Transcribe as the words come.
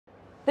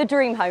The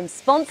Dream Home,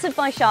 sponsored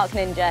by Shark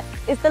Ninja,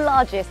 is the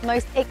largest,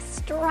 most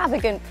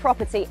extravagant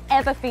property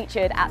ever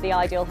featured at the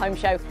Ideal Home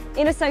Show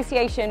in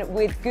association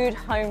with Good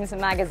Homes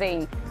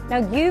magazine.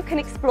 Now you can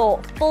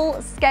explore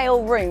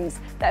full-scale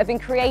rooms that have been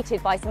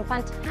created by some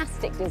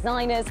fantastic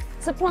designers,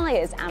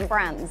 suppliers and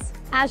brands.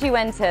 As you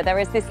enter, there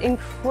is this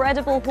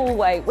incredible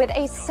hallway with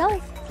a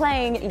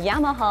self-playing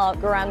Yamaha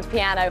grand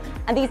piano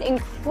and these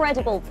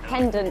incredible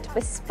pendant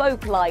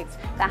bespoke lights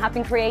that have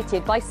been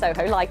created by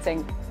Soho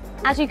Lighting.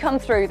 As you come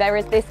through, there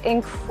is this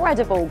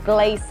incredible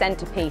glazed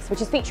centerpiece,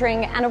 which is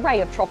featuring an array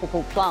of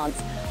tropical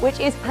plants, which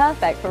is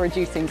perfect for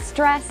reducing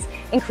stress,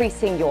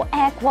 increasing your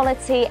air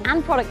quality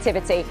and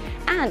productivity,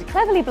 and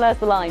cleverly blurs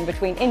the line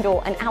between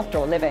indoor and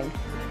outdoor living.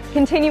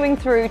 Continuing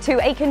through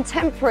to a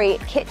contemporary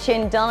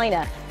kitchen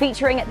diner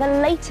featuring the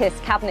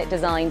latest cabinet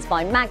designs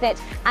by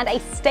Magnet and a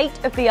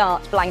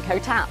state-of-the-art Blanco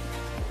tap.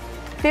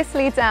 This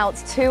leads out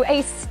to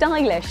a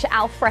stylish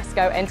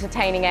alfresco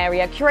entertaining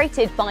area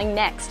curated by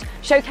Next,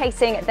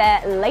 showcasing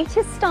their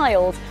latest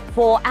styles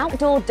for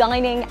outdoor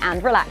dining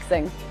and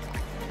relaxing.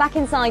 Back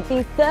inside,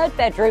 the third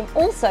bedroom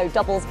also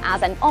doubles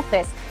as an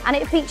office, and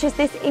it features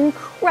this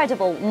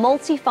incredible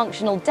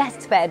multifunctional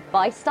desk bed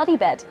by Study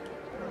Bed.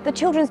 The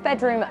children's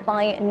bedroom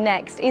by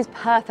Next is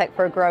perfect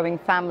for a growing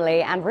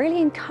family and really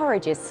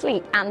encourages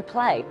sleep and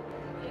play.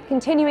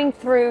 Continuing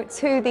through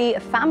to the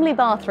family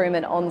bathroom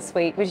and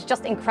ensuite, which is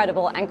just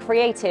incredible and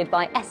created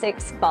by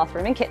Essex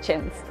Bathroom and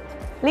Kitchens.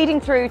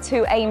 Leading through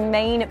to a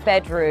main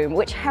bedroom,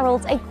 which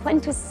heralds a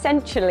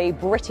quintessentially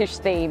British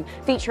theme,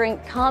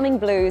 featuring calming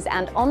blues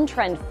and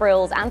on-trend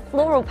frills and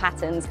floral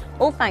patterns,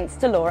 all thanks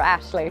to Laura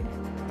Ashley.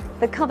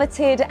 The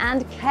coveted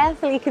and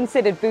carefully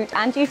considered boot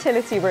and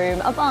utility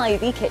room are by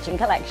the Kitchen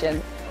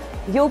Collection.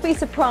 You'll be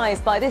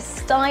surprised by this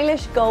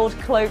stylish gold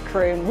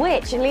cloakroom,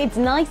 which leads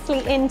nicely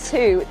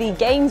into the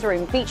games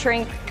room,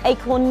 featuring a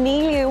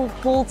Corneliu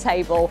pool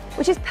table,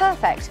 which is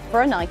perfect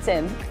for a night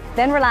in.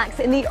 Then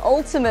relax in the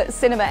ultimate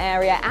cinema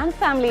area and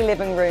family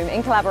living room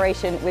in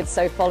collaboration with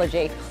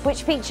Sophology,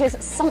 which features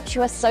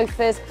sumptuous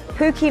sofas,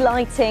 pooky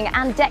lighting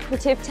and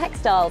decorative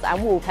textiles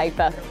and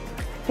wallpaper.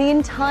 The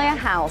entire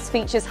house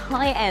features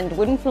high-end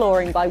wooden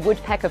flooring by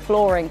Woodpecker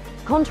Flooring,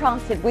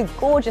 contrasted with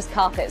gorgeous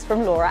carpets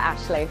from Laura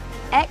Ashley.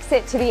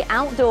 Exit to the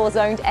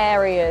outdoor-zoned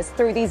areas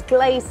through these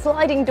glazed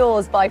sliding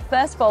doors by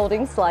First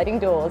Folding Sliding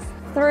Doors.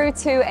 Through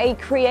to a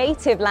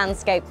creative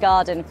landscape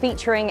garden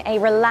featuring a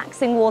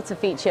relaxing water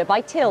feature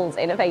by Tills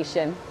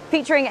Innovation.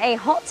 Featuring a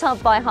hot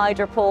tub by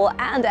Hydropool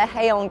and a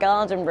Hay-on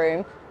garden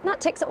room, that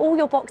ticks all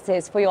your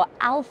boxes for your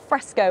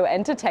alfresco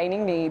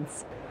entertaining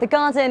needs. The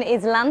garden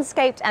is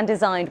landscaped and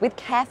designed with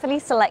carefully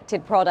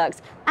selected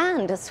products,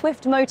 and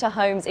Swift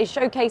Motorhomes is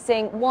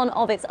showcasing one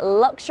of its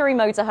luxury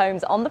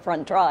motorhomes on the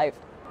front drive.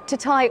 To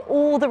tie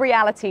all the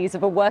realities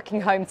of a working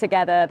home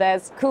together,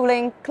 there's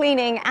cooling,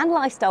 cleaning and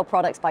lifestyle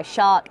products by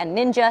Shark and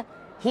Ninja,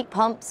 heat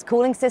pumps,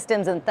 cooling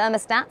systems and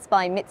thermostats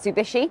by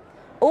Mitsubishi,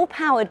 all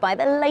powered by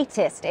the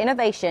latest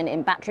innovation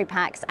in battery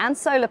packs and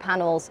solar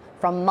panels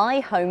from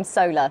My Home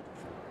Solar.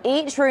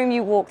 Each room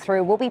you walk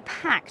through will be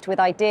packed with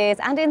ideas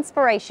and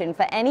inspiration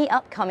for any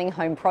upcoming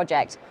home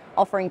project,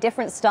 offering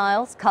different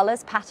styles,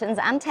 colors, patterns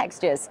and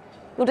textures.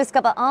 You'll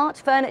discover art,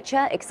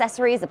 furniture,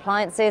 accessories,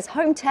 appliances,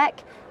 home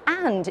tech,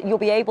 and you'll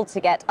be able to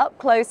get up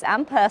close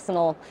and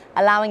personal,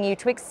 allowing you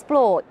to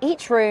explore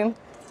each room,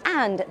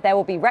 and there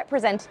will be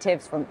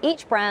representatives from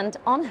each brand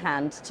on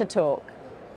hand to talk.